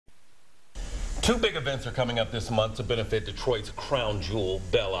Two big events are coming up this month to benefit Detroit's crown jewel,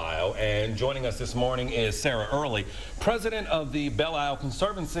 Belle. And joining us this morning is Sarah Early, president of the Belle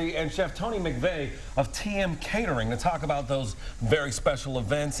Conservancy, and Chef Tony McVeigh of TM Catering to talk about those very special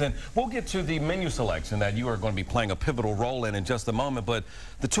events. And we'll get to the menu selection that you are going to be playing a pivotal role in just a moment. But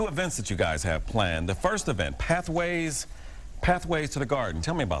the two events that you guys have planned, the first event, Pathways to the Garden.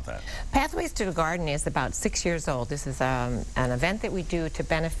 Tell me about that. Pathways to the Garden is about 6 years old. This is an event that we do to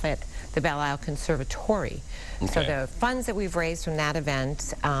benefit the Belle Conservatory. Okay. So the funds that we've raised from that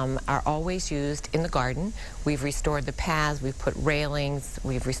event are always used in the garden. We've restored the paths, we've put railings,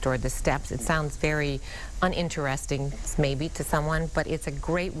 we've restored the steps. It sounds very uninteresting maybe to someone, but it's a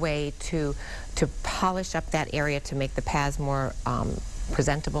great way to polish up that area to make the paths more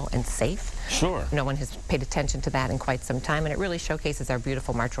presentable and safe. Sure. No one has paid attention to that in quite some time, and it really showcases our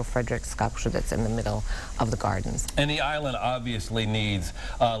beautiful Marshall Frederick sculpture that's in the middle of the gardens. And the island obviously needs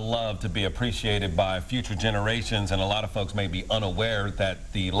love to be appreciated by future generations, and a lot of folks may be unaware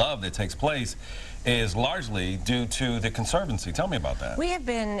that the love that takes place is largely due to the Conservancy. Tell me about that. We have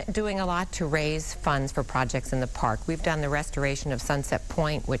been doing a lot to raise funds for projects in the park. We've done the restoration of Sunset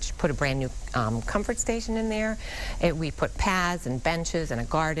Point, which put a brand new comfort station in there. We put paths and benches and a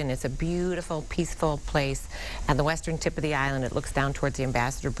garden. It's a beautiful, peaceful place. At the western tip of the island, it looks down towards the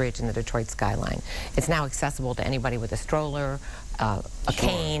Ambassador Bridge and the Detroit skyline. It's now accessible to anybody with a stroller, a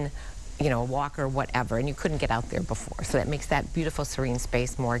cane, you know, a walker, whatever, and you couldn't get out there before. So that makes that beautiful, serene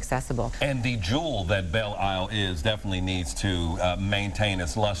space more accessible. And the jewel that Belle Isle is definitely needs to maintain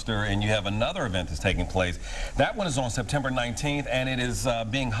its luster. And you have another event that's taking place. That one is on September 19th, and it is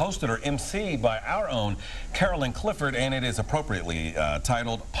being hosted or emceed by our own Carolyn Clifford, and it is appropriately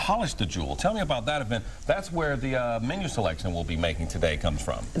titled Polish the Jewel. Tell me about that event. That's where the menu selection we'll be making today comes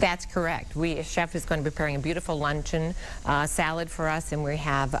from. That's correct. A chef is going to be preparing a beautiful luncheon salad for us, and we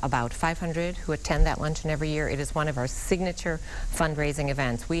have about 500 who attend that luncheon every year. It is one of our signature fundraising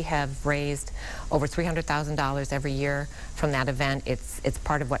events. We have raised over $300,000 every year from that event. It's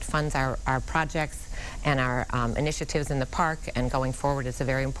part of what funds our projects and our initiatives in the park, and going forward it's a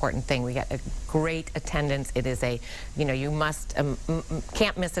very important thing. We get a great attendance. It is a, you know, you must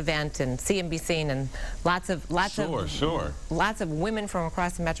can't miss event and see and be seen, and lots of women from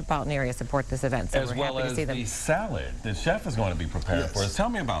across the metropolitan area support this event. So as well as the salad the chef is going to be preparing for us. Tell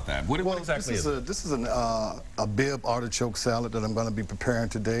me about that. What exactly is it? This is a Bib artichoke salad that I'm going to be preparing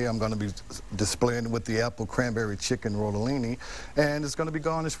today. I'm going to be displaying it with the apple cranberry chicken rollini, and it's going to be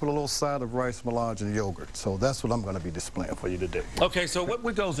garnished with a little side of rice, melange, and yogurt. So that's what I'm going to be displaying for you today. Okay, so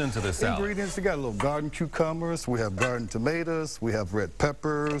what goes into this salad? Ingredients, we got a little garden cucumbers, we have garden tomatoes, we have red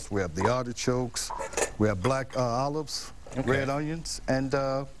peppers, we have the artichokes, we have black olives, red onions, and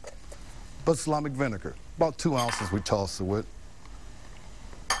balsamic vinegar. About 2 ounces we toss it with.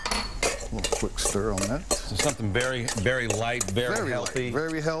 A little quick stir on that. So something very, very light, very healthy. Light,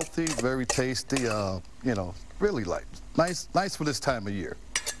 very healthy, very tasty, you know, really light. Nice for this time of year.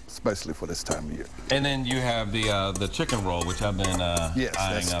 Especially for this time of year. And then you have the chicken roll, which I've been yes,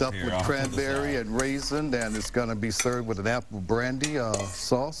 that's stuffed with cranberry and raisin, and it's going to be served with an apple brandy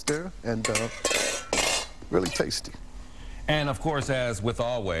sauce there, and really tasty. And of course, as with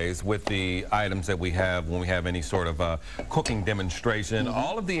always, with the items that we have when we have any sort of cooking demonstration,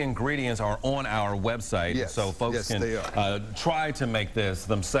 all of the ingredients are on our website, so folks can try to make this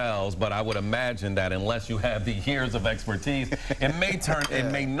themselves. But I would imagine that unless you have the years of expertise, it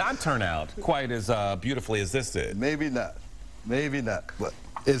may not turn out quite as beautifully as this did. Maybe not, but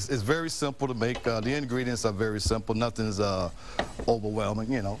it's very simple to make. The ingredients are very simple. Nothing's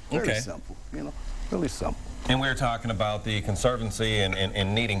overwhelming, you know. Very simple, you know, really simple. And we're talking about the Conservancy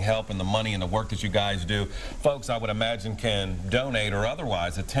and needing help and the money and the work that you guys do. Folks, I would imagine, can donate or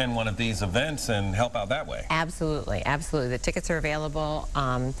otherwise attend one of these events and help out that way. Absolutely, absolutely. The tickets are available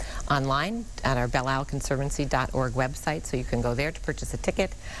online at our belleisleconservancy.org website, so you can go there to purchase a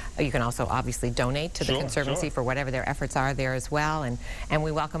ticket. You can also obviously donate to the Conservancy for whatever their efforts are there as well, and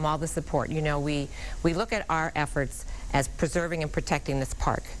we welcome all the support. You know, we look at our efforts as preserving and protecting this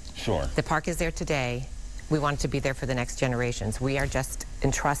park. Sure. The park is there today. We want it to be there for the next generations. We are just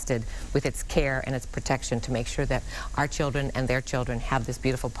entrusted with its care and its protection to make sure that our children and their children have this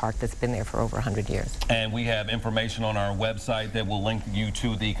beautiful park that's been there for over 100 years. And we have information on our website that will link you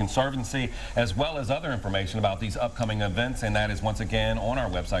to the Conservancy, as well as other information about these upcoming events, and that is once again on our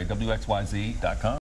website, WXYZ.com.